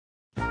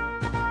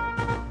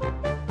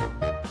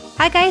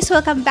Hi guys,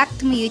 welcome back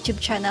to my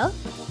YouTube channel.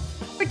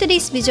 For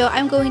today's video,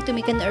 I'm going to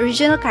make an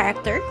original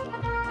character.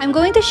 I'm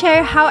going to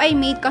share how I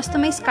made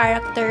customized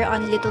character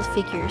on little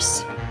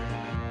figures.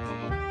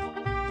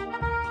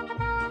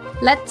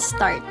 Let's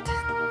start.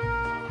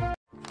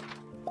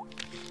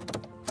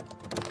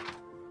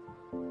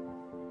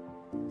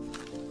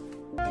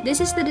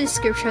 This is the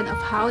description of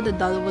how the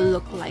doll will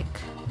look like.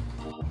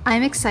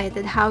 I'm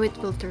excited how it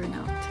will turn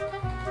out.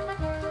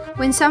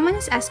 When someone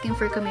is asking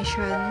for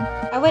commission,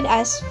 I would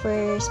ask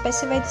for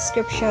specified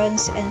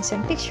descriptions and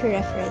some picture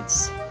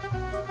reference.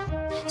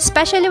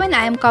 Especially when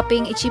I am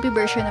copying a chibi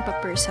version of a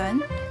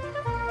person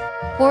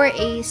or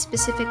a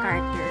specific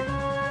character.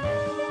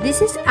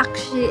 This is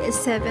actually a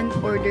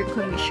 7th order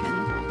commission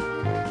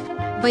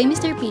by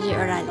Mr. PJ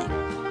Orale.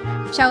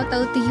 Shout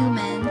out to you,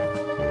 man!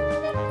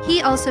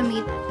 He also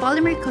made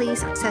polymer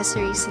clays,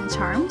 accessories, and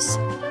charms.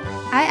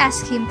 I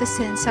asked him to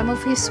send some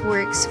of his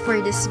works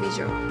for this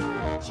video.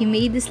 He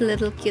made these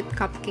little cute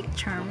cupcake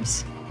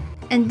charms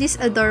and these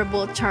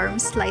adorable charm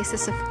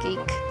slices of cake.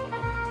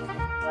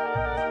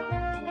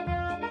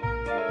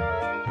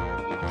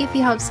 If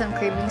you have some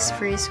cravings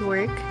for his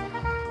work,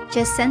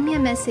 just send me a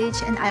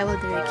message and I will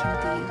direct him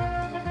to you.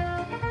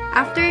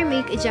 After I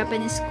make a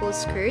Japanese school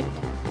skirt,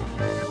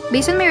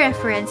 based on my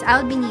reference,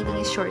 I'll be needing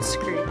a short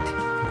skirt.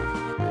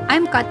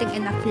 I'm cutting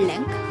enough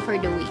length for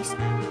the waist.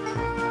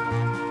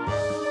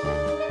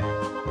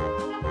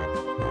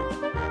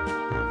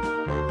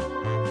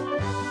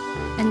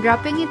 And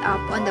wrapping it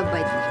up on the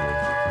body.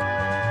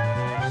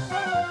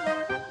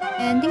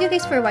 And thank you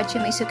guys for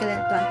watching my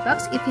succulent plant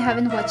box. If you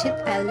haven't watched it,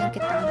 I'll link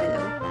it down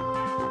below.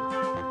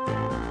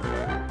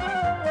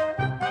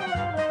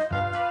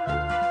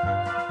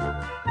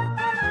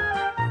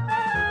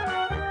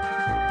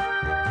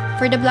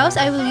 For the blouse,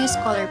 I will use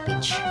color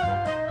peach.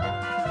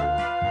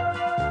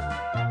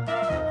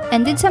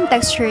 And did some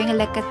texturing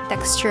like a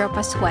texture of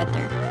a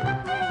sweater.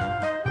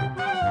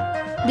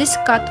 This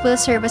cut will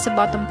serve as the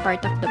bottom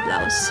part of the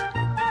blouse.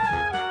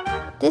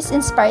 This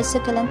inspired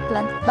succulent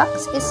plant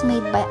box is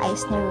made by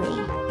Eisner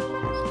Ray.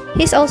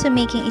 He's also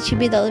making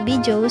chibi doll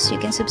videos, so you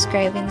can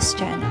subscribe in his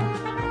channel.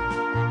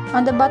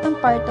 On the bottom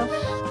part of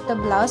the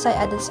blouse, I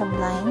added some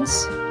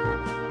lines.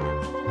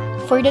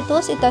 For the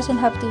tools, it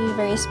doesn't have to be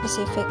very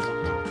specific.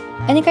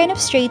 Any kind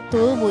of straight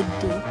tool would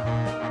do.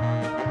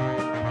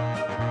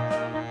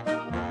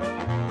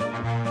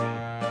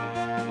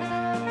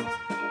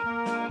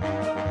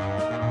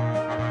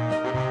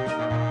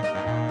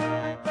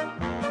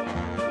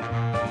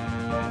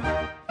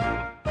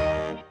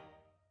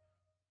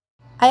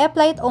 I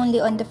apply it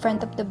only on the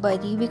front of the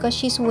body because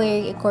she's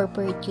wearing a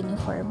corporate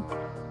uniform.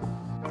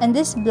 And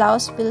this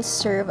blouse will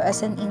serve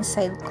as an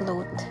inside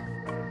cloth.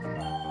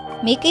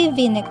 Make a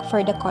v-neck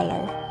for the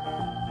collar.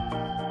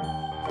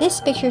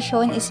 This picture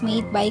shown is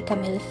made by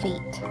Camille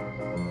Fate.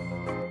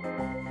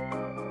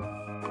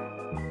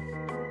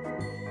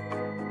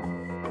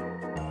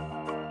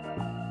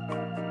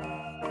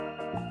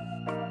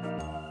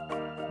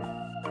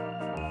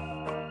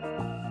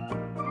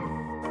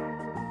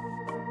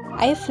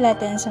 I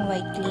flattened some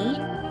white clay.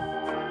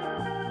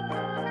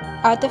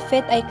 Out of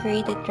it, I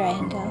created a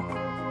triangle.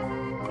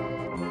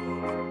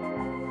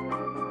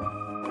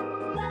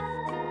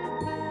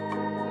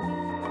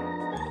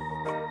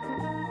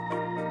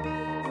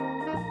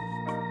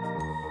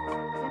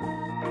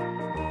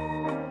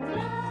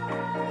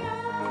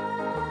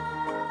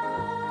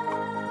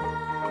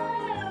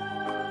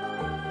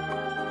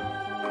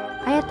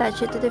 I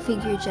attach it to the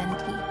figure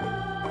gently.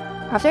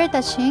 After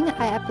attaching,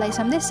 I apply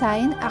some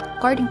design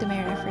according to my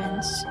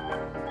reference.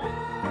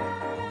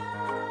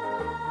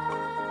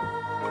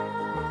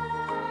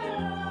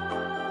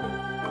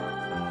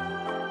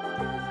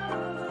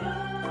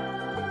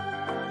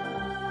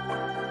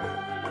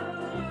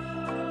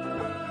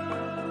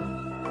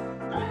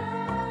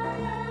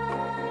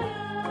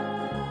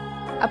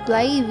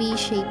 Apply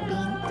V-shape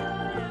paint.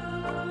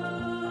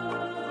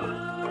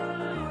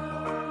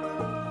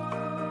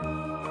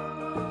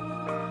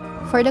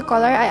 For the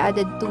collar, I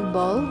added 2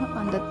 balls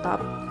on the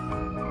top.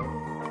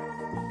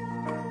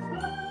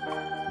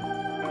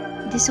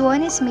 This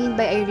one is made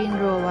by Irene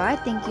Roa.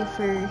 Thank you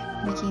for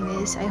making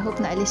this. I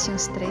hope naalis yung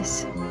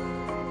stress.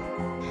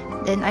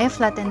 Then I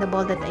flattened the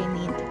ball that I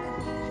made.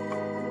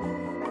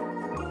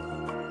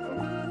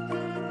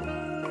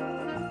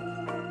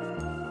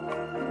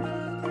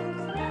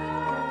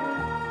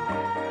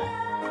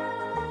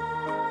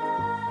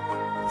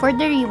 For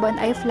the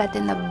ribbon, I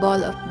flattened a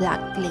ball of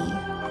black clay.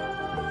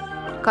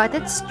 Cut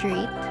it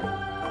straight.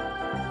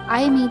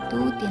 I made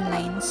 2 thin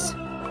lines.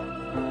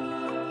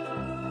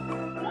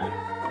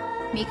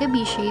 Make a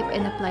V shape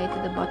and apply it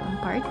to the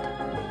bottom part.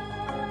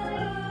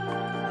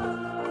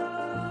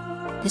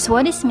 This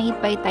one is made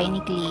by Tiny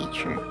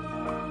Creature.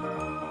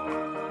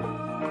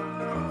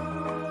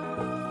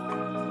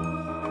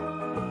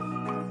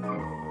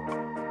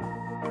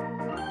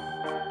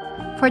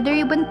 For the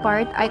ribbon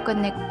part, I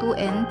connect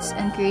 2 ends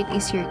and create a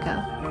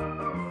circle.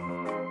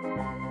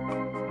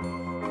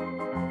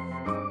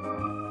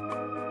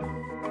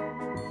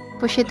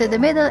 Push it to the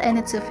middle and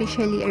it's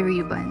officially a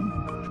ribbon.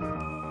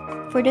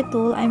 For the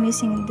tool, I'm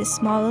using the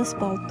smallest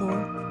ball tool.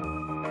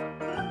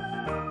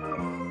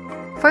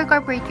 For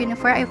corporate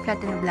uniform, I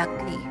flatten the black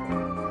clay.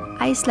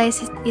 I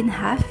slice it in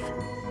half.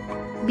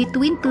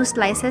 Between two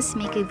slices,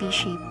 make a V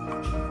shape.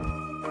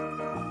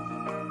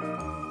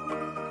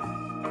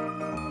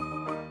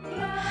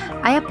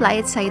 I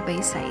apply it side by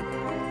side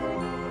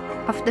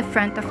of the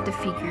front of the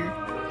figure.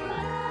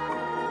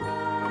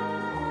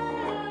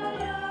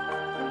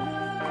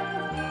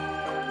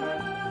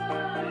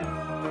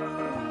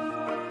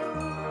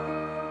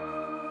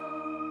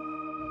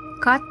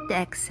 Cut the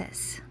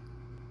excess.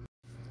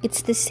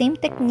 It's the same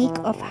technique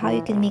of how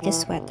you can make a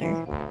sweater.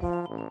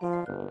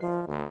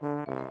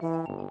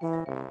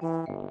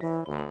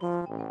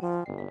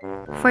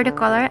 For the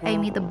color, I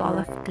made a ball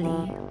of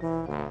clay.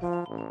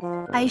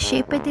 I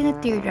shape it in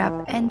a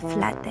teardrop and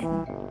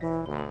flatten.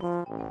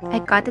 I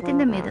cut it in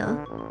the middle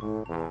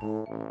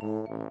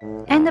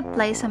and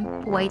apply some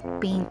white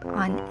paint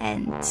on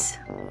ends.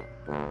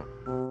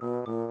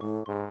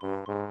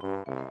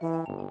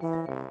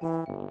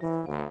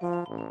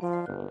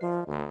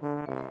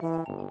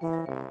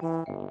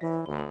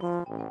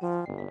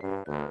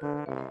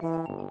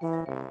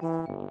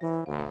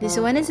 This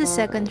one is the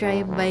second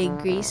try by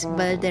Grace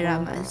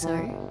Valderrama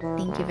Azor.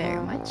 Thank you very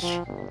much.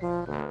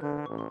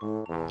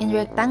 In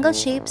rectangle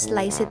shape,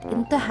 slice it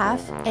into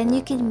half and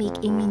you can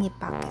make a mini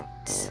pocket.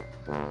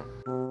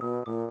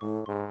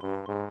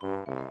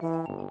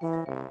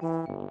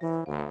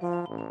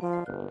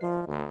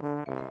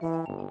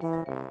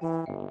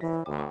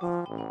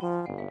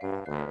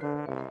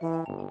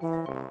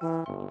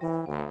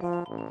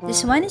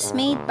 This one is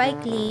made by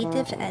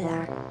Creative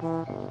Ella.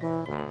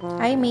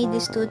 I made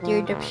these two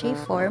teardrop shape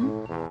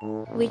form,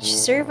 which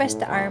serve as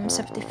the arms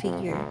of the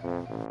figure,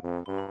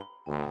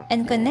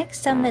 and connect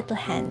some little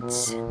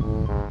hands.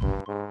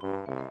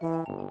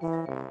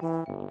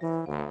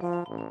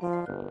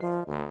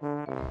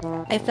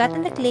 I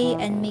flatten the clay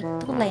and make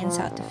two lines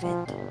out of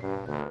it.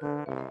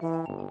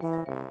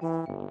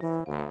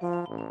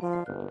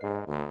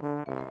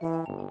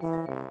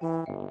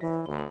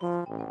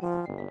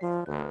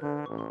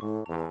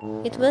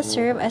 It will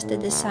serve as the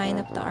design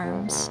of the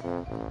arms.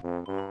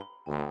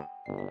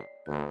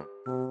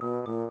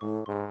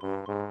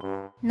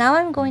 Now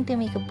I'm going to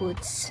make a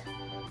boots.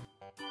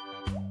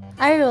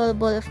 I roll a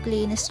ball of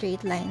clay in a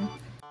straight line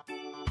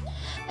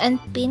and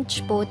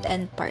pinch both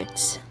end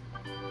parts.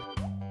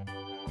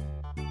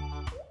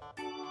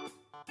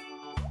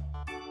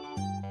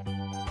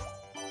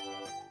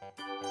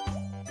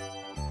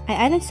 I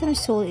added some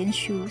sole in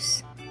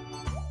shoes.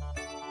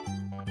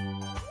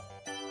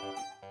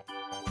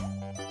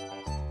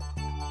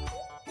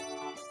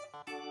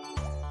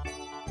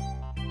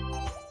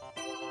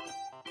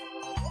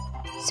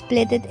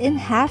 Split it in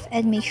half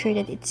and make sure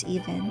that it's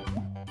even.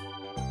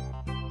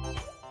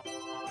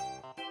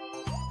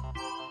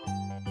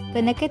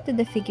 Connect it to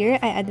the figure.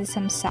 I added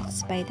some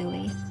socks, by the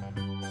way.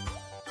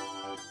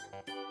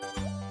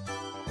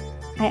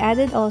 I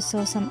added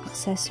also some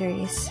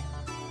accessories.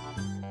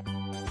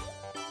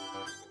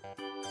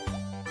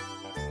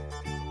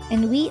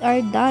 And we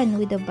are done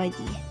with the body.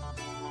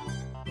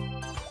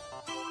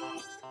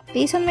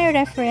 Based on my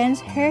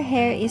reference, her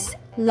hair is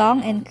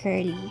long and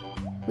curly,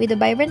 with a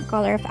vibrant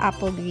color of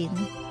apple green.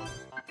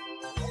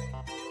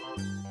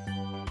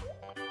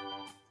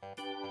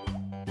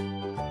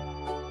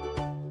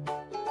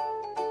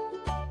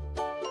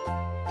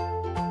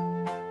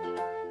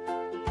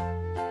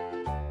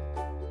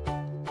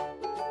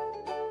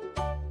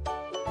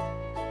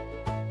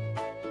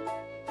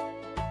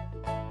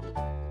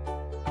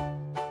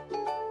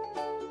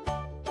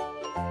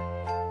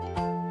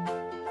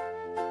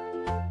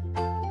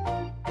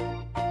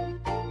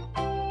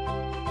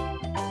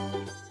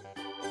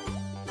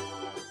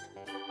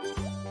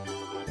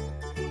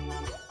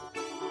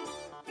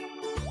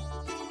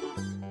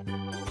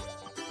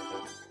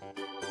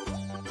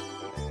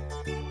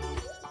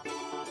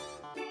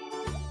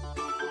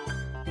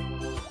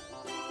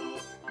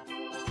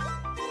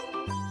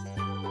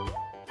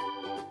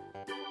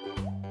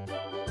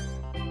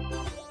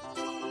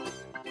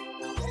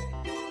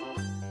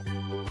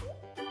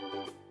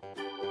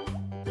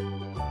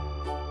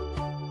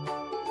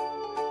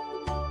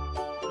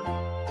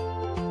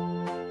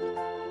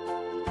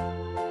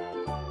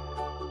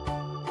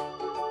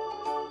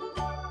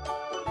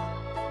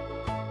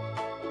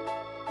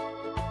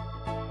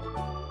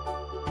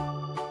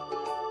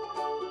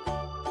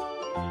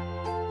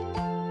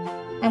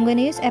 I'm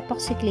gonna use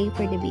epoxy clay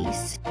for the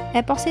base.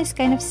 Epoxy is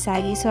kind of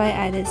saggy, so I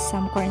added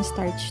some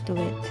cornstarch to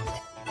it.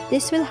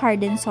 This will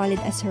harden solid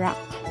as rock.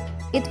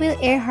 It will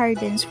air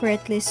hardens for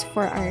at least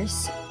 4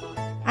 hours.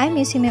 I'm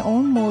using my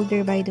own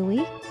molder, by the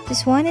way.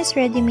 This one is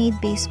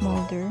ready-made base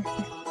molder.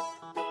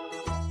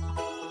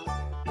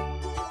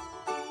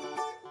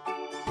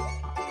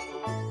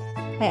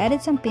 I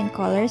added some pink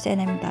colors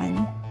and I'm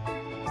done.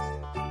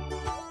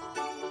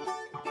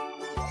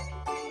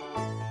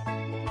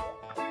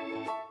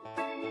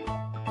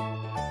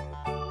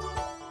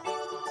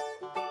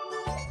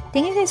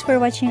 Thank you guys for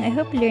watching. I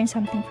hope you learned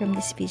something from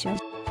this video.